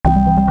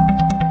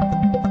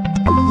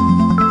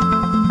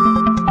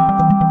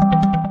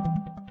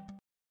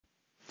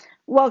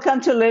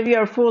Welcome to Live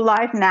Your Full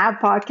Life Now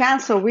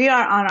podcast. So, we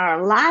are on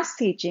our last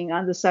teaching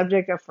on the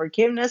subject of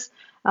forgiveness.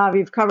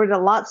 We've covered a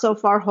lot so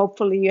far.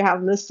 Hopefully, you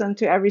have listened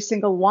to every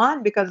single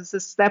one because it's a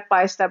step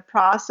by step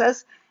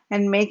process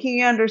and making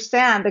you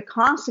understand the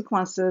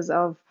consequences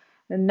of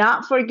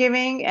not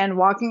forgiving and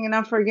walking in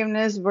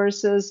unforgiveness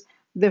versus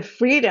the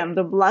freedom,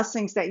 the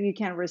blessings that you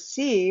can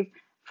receive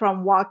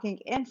from walking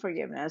in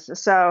forgiveness.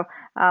 So,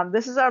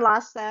 this is our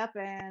last step,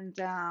 and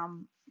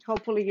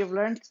hopefully, you've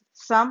learned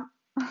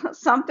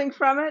something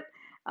from it.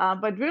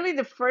 But really,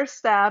 the first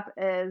step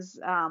is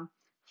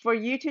for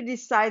you to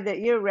decide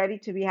that you're ready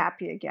to be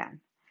happy again,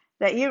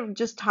 that you're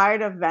just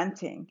tired of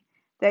venting,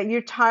 that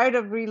you're tired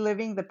of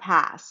reliving the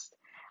past.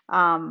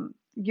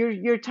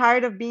 You're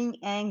tired of being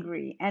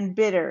angry and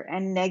bitter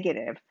and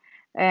negative,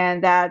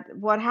 and that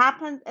what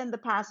happened in the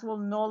past will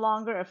no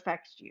longer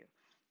affect you.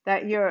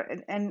 That you're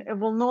and it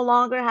will no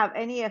longer have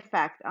any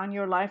effect on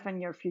your life and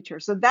your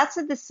future. So that's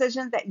a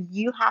decision that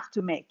you have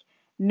to make.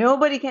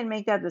 Nobody can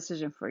make that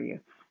decision for you.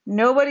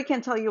 Nobody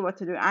can tell you what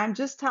to do. I'm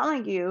just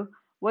telling you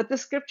what the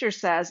scripture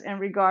says in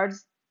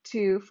regards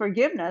to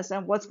forgiveness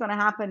and what's going to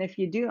happen if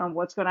you do and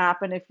what's going to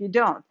happen if you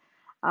don't.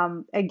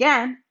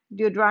 Again,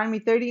 Deuteronomy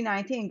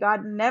 30:19,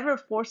 God never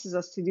forces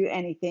us to do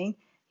anything.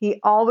 He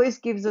always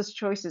gives us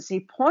choices.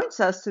 He points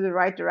us to the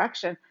right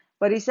direction,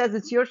 but he says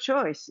it's your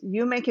choice.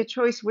 You make a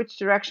choice which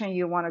direction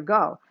you want to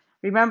go.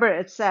 Remember,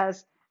 it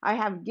says, I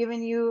have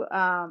given you,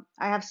 I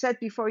have set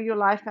before you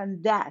life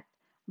and death,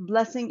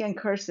 blessing and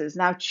curses.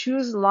 Now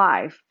choose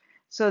life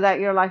so that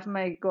your life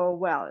may go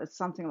well. It's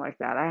something like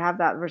that. I have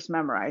that verse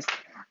memorized.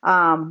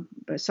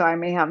 So I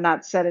may have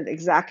not said it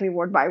exactly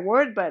word by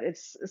word, but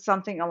it's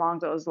something along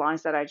those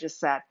lines that I just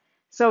said.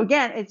 So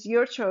again, it's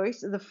your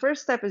choice. The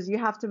first step is you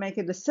have to make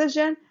a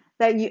decision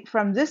that you,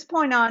 from this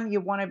point on,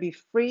 you want to be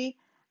free.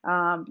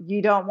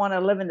 You don't want to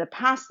live in the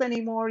past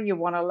anymore. You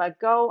want to let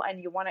go and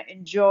you want to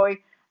enjoy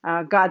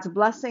God's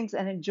blessings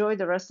and enjoy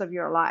the rest of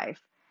your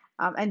life.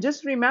 And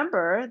just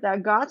remember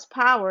that God's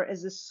power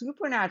is a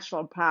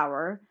supernatural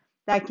power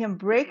that can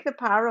break the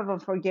power of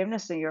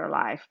unforgiveness in your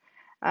life.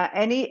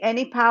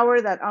 Any power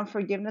that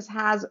unforgiveness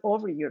has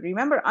over you.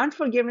 Remember,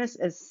 unforgiveness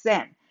is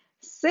sin.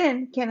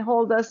 Sin can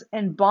hold us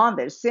in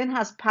bondage. Sin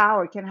has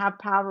power, can have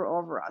power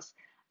over us.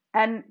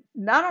 And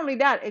not only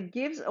that, it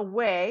gives a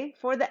way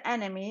for the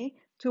enemy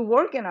to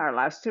work in our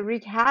lives, to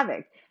wreak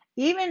havoc,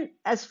 even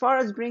as far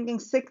as bringing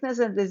sickness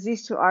and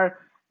disease to our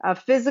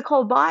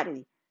physical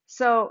body.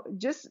 So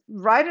just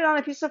write it on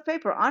a piece of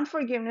paper.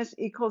 Unforgiveness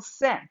equals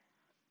sin.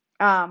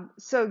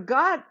 So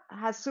God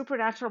has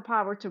supernatural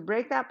power to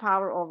break that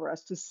power over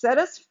us, to set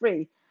us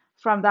free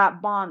from that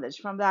bondage,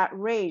 from that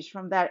rage,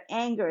 from that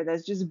anger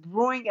that's just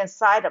brewing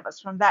inside of us,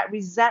 from that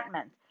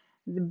resentment,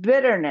 the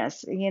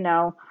bitterness,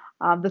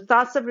 the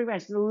thoughts of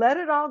revenge. Let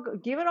it all go,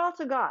 give it all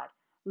to God.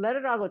 Let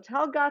it all go.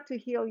 Tell God to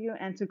heal you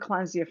and to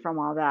cleanse you from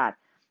all that.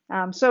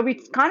 So we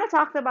kind of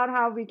talked about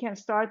how we can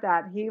start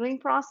that healing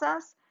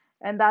process,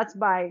 and that's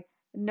by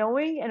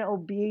knowing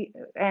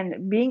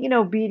and being in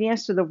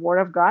obedience to the word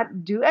of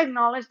God. Do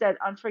acknowledge that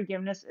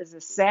unforgiveness is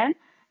a sin,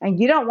 and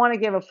you don't want to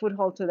give a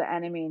foothold to the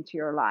enemy into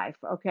your life.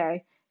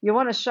 Okay, you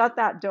want to shut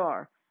that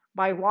door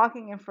by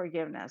walking in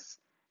forgiveness.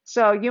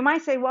 So you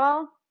might say,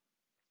 well,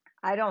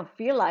 I don't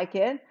feel like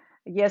it.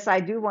 Yes,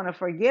 I do want to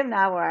forgive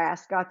now, or I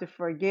ask God to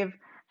forgive,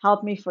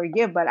 help me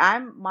forgive, but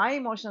my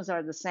emotions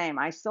are the same.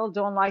 I still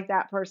don't like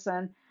that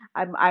person.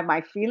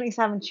 My feelings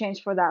haven't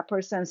changed for that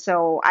person,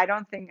 so I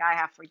don't think I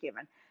have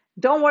forgiven.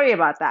 Don't worry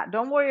about that.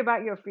 Don't worry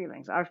about your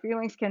feelings. Our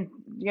feelings can,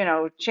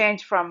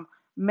 change from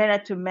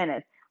minute to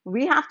minute.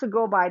 We have to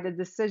go by the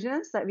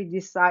decisions that we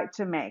decide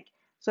to make.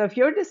 So if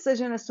your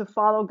decision is to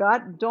follow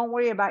God, don't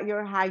worry about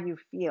how you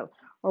feel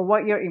or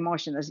what your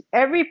emotion is.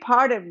 Every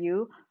part of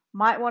you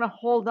might want to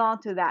hold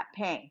on to that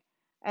pain.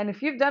 And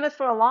if you've done it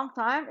for a long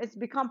time, it's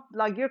become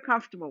like you're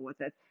comfortable with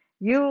it.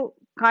 You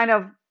kind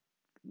of,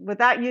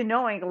 without you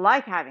knowing,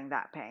 like having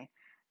that pain.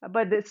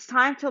 But it's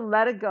time to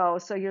let it go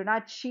so you're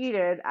not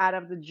cheated out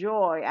of the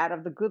joy, out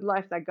of the good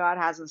life that God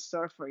has in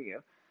store for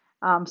you.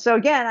 So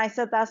again, I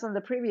said that's on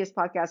the previous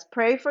podcast.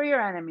 Pray for your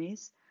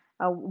enemies.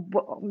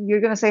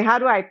 You're going to say, how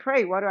do I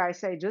pray? What do I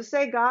say? Just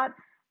say, God,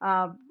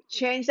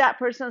 change that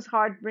person's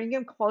heart, bring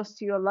him close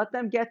to you, let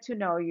them get to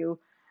know you.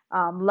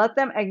 Let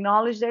them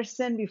acknowledge their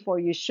sin before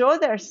you. Show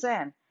their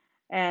sin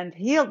and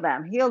heal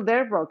them, heal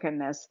their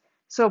brokenness.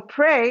 So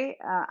pray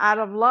out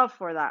of love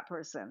for that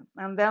person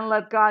and then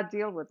let God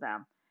deal with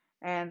them.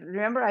 And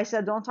remember, I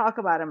said don't talk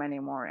about them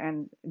anymore.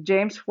 And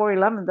James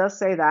 4:11 does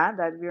say that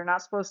we're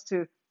not supposed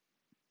to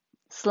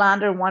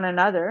slander one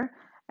another.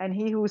 And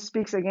he who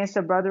speaks against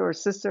a brother or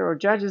sister or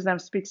judges them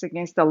speaks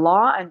against the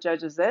law and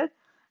judges it.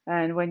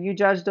 And when you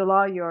judge the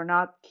law, you're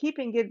not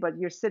keeping it, but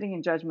you're sitting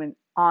in judgment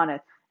on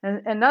it.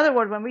 And in other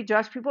words, when we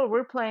judge people,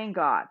 we're playing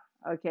God.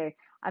 Okay.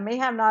 I may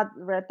have not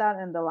read that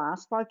in the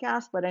last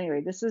podcast, but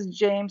anyway, this is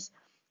James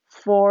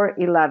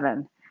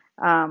 4:11.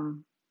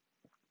 Um,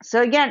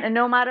 so again, and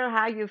no matter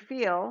how you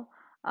feel,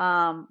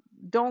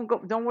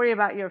 don't worry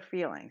about your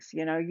feelings.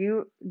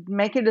 You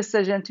make a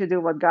decision to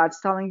do what God's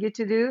telling you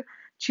to do,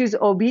 Choose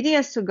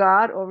obedience to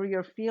God over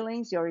your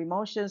feelings, your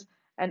emotions,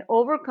 and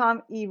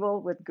overcome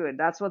evil with good.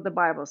 That's what the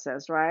Bible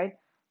says, right?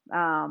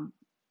 Um,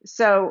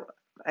 so,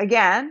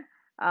 again,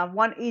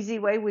 one easy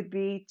way would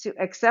be to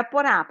accept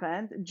what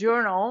happened,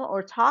 journal,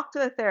 or talk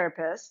to a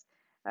therapist.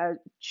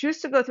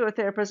 Choose to go to a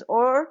therapist,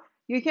 or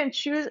you can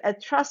choose a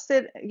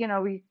trusted,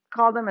 we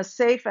call them a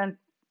safe and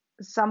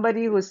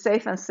somebody who's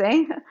safe and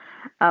sane,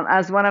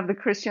 as one of the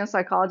Christian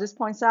psychologists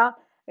points out,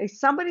 is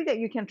somebody that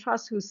you can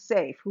trust who's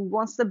safe, who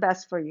wants the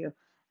best for you.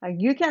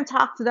 You can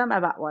talk to them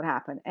about what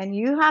happened, and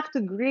you have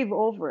to grieve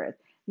over it.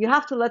 You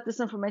have to let this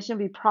information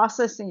be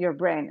processed in your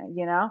brain,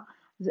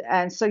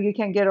 and so you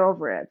can get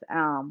over it.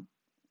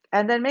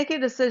 And then make a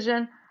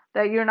decision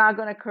that you're not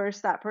going to curse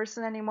that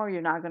person anymore.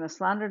 You're not going to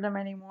slander them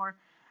anymore.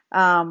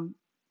 Um,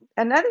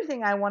 Another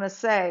thing I want to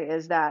say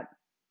is that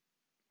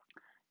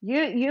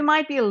you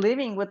might be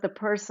living with the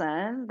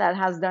person that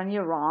has done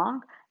you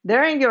wrong.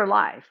 They're in your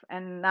life,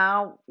 and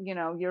now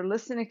you're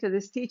listening to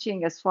this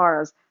teaching as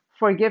far as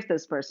forgive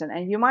this person,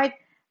 and you might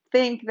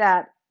think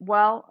that,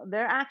 well,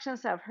 their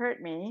actions have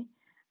hurt me.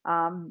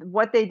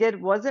 What they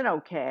did wasn't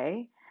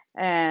okay,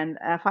 and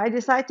if I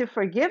decide to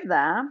forgive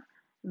them,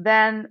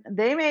 then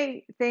they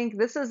may think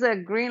this is a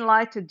green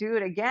light to do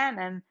it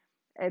again,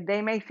 and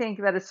they may think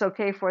that it's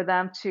okay for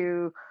them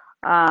to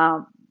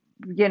um,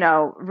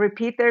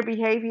 repeat their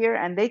behavior,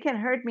 and they can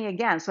hurt me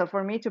again. So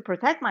for me to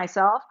protect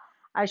myself,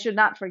 I should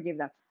not forgive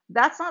them.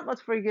 That's not what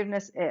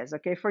forgiveness is,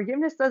 okay?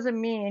 Forgiveness doesn't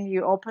mean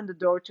you open the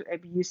door to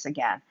abuse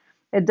again.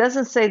 It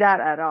doesn't say that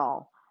at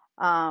all.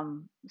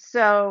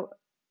 So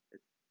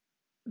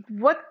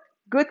what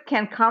good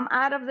can come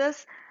out of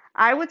this?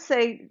 I would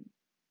say,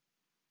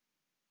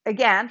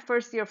 again,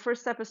 first, your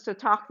first step is to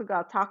talk to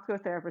God, talk to a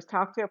therapist,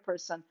 talk to a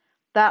person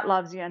that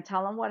loves you, and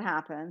tell them what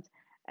happened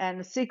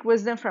and seek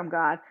wisdom from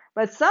God.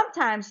 But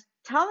sometimes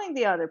telling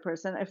the other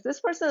person, if this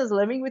person is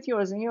living with you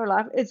or is in your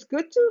life, it's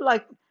good to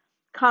like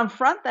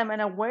confront them in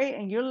a way,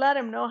 and you let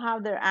them know how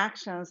their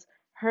actions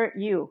hurt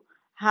you,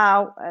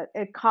 how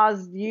it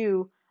caused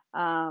you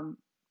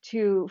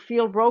to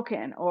feel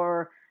broken,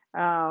 or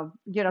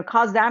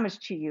cause damage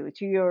to you,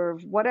 to your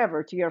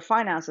whatever, to your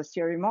finances, to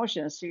your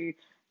emotions,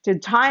 to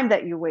time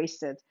that you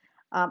wasted.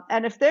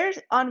 And if they're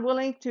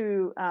unwilling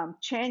to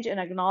change and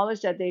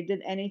acknowledge that they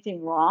did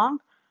anything wrong,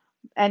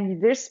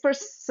 and this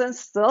person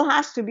still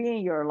has to be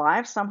in your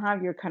life, somehow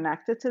you're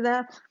connected to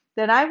them,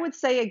 then I would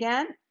say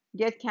again,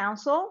 get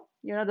counsel.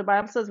 The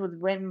Bible says with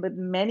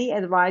many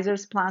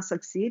advisors, plans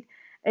succeed.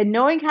 And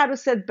knowing how to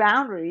set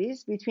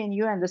boundaries between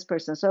you and this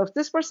person. So if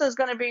this person is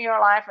going to be in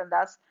your life and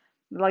that's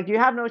like you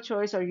have no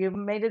choice, or you've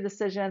made a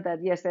decision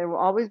that yes, they will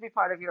always be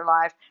part of your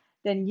life,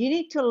 then you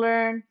need to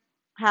learn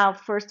how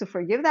first to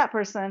forgive that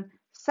person,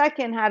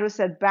 second, how to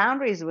set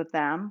boundaries with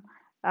them,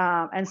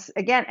 and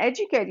again,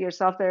 educate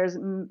yourself. There's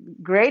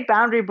great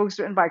boundary books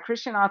written by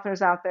Christian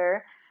authors out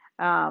there.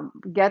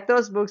 Get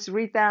those books,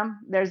 read them.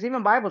 There's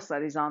even Bible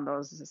studies on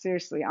those,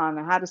 seriously, on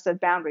how to set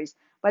boundaries.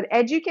 But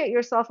educate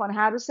yourself on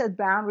how to set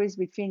boundaries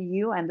between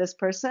you and this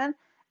person,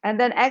 and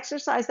then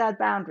exercise that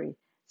boundary.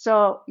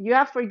 So you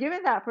have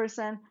forgiven that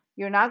person.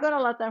 You're not going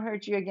to let them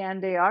hurt you again.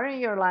 They are in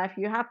your life.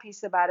 You have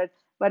peace about it.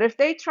 But if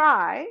they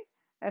try,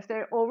 if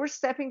they're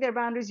overstepping their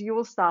boundaries, you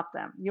will stop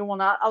them. You will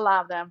not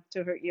allow them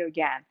to hurt you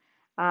again.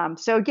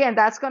 So again,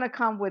 that's going to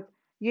come with,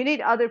 you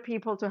need other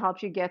people to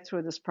help you get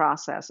through this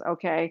process,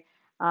 okay?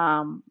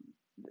 Um,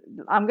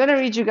 I'm going to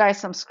read you guys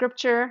some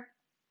scripture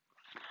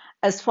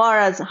as far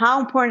as how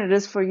important it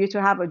is for you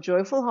to have a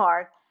joyful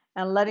heart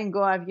and letting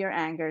go of your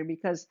anger.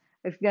 Because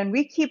if when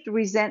we keep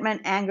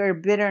resentment, anger,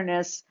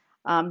 bitterness,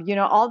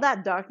 all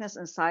that darkness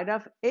inside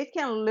of it,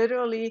 can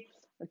literally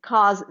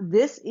cause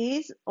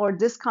dis-ease or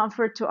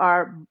discomfort to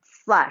our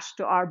flesh,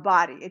 to our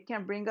body. It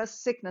can bring us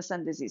sickness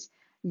and disease.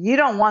 You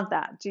don't want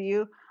that, do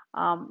you?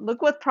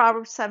 Look what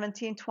Proverbs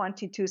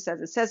 17:22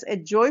 says. It says, a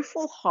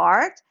joyful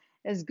heart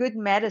is good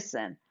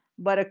medicine,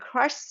 but a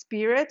crushed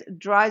spirit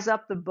dries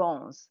up the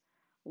bones.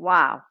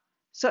 Wow.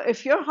 So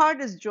if your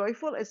heart is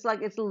joyful, it's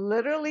like it's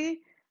literally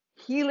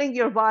healing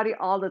your body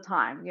all the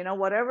time.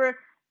 Whatever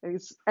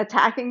is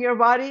attacking your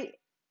body,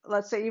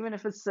 let's say even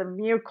if it's a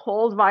mere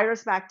cold,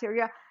 virus,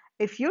 bacteria,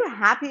 if you're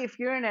happy, if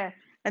you're in a,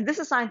 and this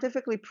is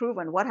scientifically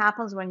proven, what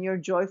happens when you're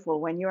joyful,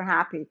 when you're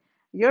happy?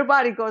 Your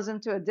body goes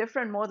into a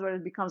different mode where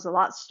it becomes a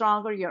lot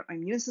stronger, your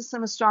immune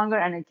system is stronger,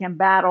 and it can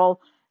battle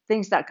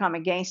things that come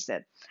against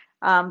it.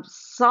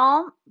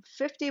 Psalm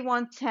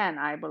 51:10,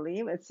 I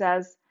believe, it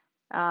says,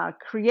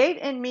 create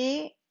in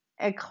me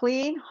a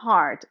clean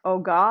heart, O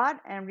God,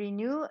 and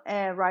renew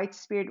a right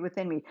spirit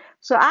within me.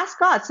 So ask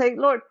God, say,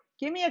 Lord,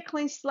 give me a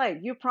clean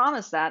slate. You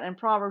promised that in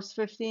Proverbs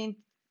 15,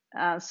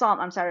 Psalm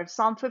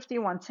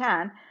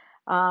 51:10.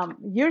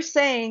 You're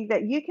saying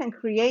that you can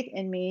create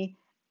in me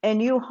a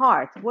new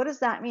heart. What does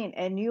that mean?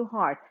 A new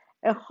heart.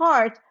 A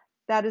heart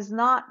that is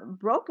not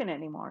broken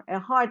anymore. A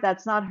heart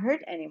that's not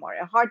hurt anymore.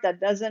 A heart that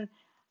doesn't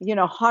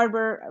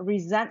harbor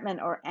resentment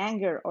or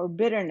anger or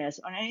bitterness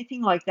or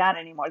anything like that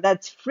anymore.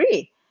 That's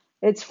free.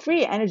 It's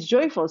free and it's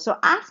joyful. So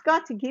ask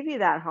God to give you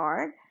that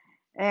heart.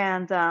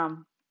 And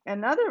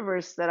another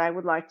verse that I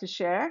would like to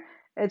share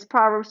It's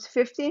Proverbs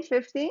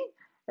 15:15.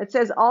 It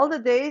says, all the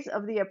days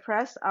of the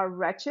oppressed are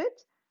wretched,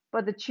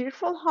 but the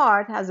cheerful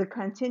heart has a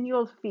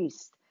continual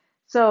feast.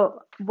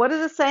 So, what is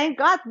it saying?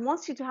 God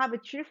wants you to have a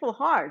cheerful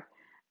heart,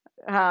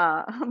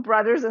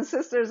 brothers and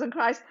sisters in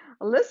Christ.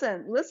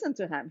 Listen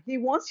to him. He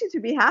wants you to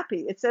be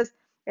happy. It says,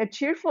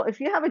 if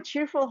you have a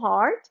cheerful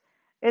heart,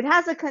 it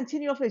has a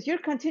continual feast. You're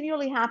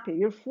continually happy.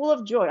 You're full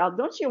of joy.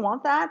 Don't you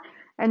want that?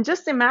 And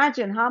just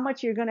imagine how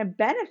much you're going to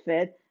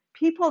benefit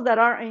people that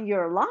are in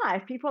your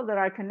life, people that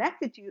are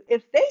connected to you,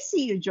 if they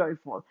see you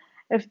joyful,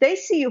 if they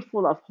see you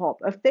full of hope,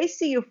 if they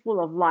see you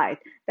full of light,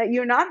 that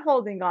you're not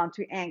holding on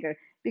to anger.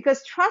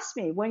 Because trust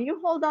me, when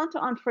you hold on to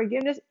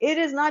unforgiveness, it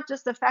is not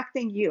just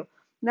affecting you.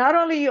 Not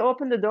only you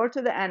open the door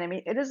to the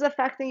enemy, it is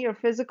affecting your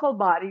physical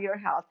body, your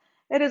health.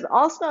 It is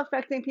also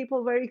affecting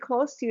people very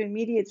close to you,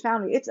 immediate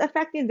family. It's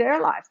affecting their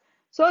lives.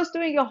 So it's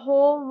doing a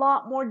whole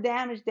lot more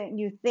damage than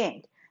you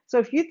think. So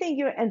if you think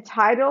you're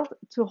entitled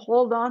to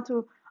hold on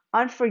to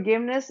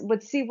unforgiveness,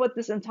 but see what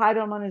this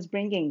entitlement is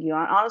bringing you.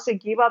 And honestly,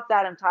 give up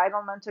that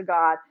entitlement to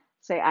God.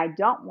 Say, I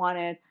don't want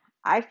it.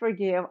 I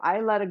forgive. I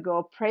let it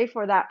go. Pray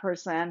for that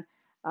person.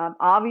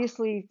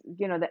 Obviously,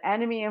 the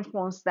enemy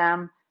influenced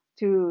them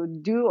to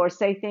do or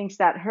say things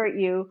that hurt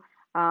you,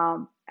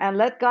 and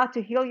let God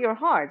to heal your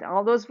heart.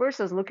 All those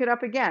verses, look it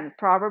up again.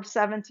 Proverbs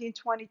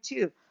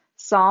 17:22,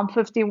 Psalm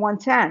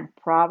 51:10,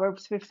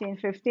 Proverbs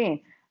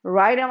 15:15.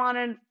 Write them on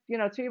a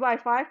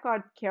 3x5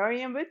 card, carry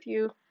them with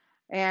you.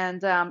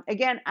 And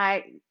again,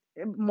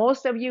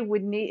 most of you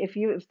would need,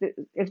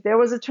 if there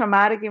was a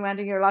traumatic event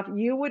in your life,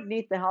 you would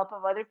need the help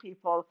of other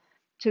people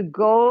to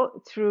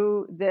go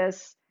through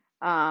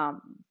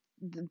um,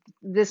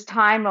 this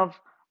time of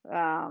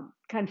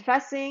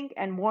confessing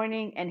and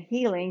mourning and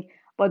healing.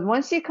 But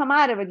once you come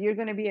out of it, you're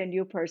going to be a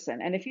new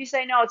person. And if you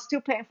say, no, it's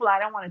too painful, I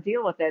don't want to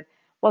deal with it.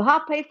 Well, how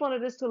painful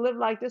it is to live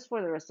like this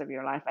for the rest of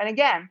your life. And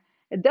again,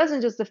 it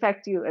doesn't just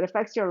affect you, it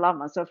affects your loved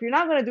ones. So if you're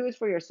not going to do it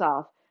for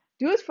yourself,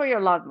 do it for your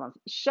loved ones.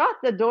 Shut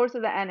the door to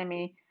the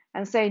enemy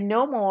and say,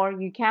 no more,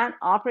 you can't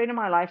operate in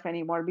my life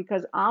anymore,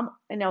 because I'm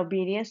in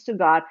obedience to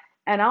God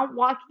and I'm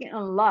walking in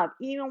love,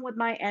 even with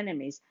my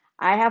enemies.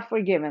 I have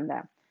forgiven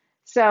them.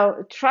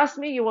 So trust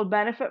me, you will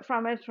benefit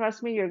from it.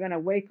 Trust me, you're going to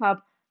wake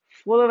up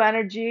full of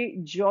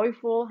energy,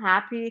 joyful,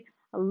 happy,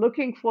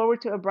 looking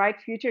forward to a bright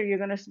future. You're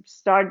going to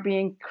start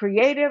being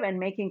creative and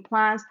making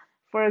plans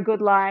for a good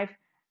life.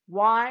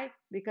 Why?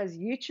 Because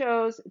you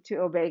chose to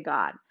obey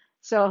God.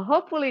 So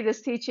hopefully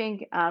this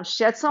teaching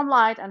shed some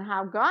light on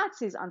how God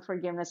sees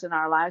unforgiveness in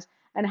our lives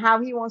and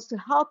how he wants to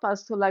help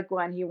us to let go,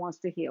 and he wants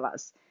to heal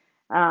us.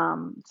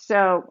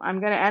 So I'm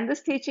going to end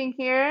this teaching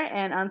here.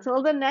 And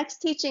until the next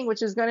teaching,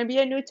 which is going to be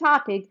a new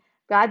topic,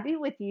 God be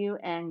with you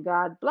and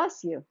God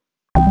bless you.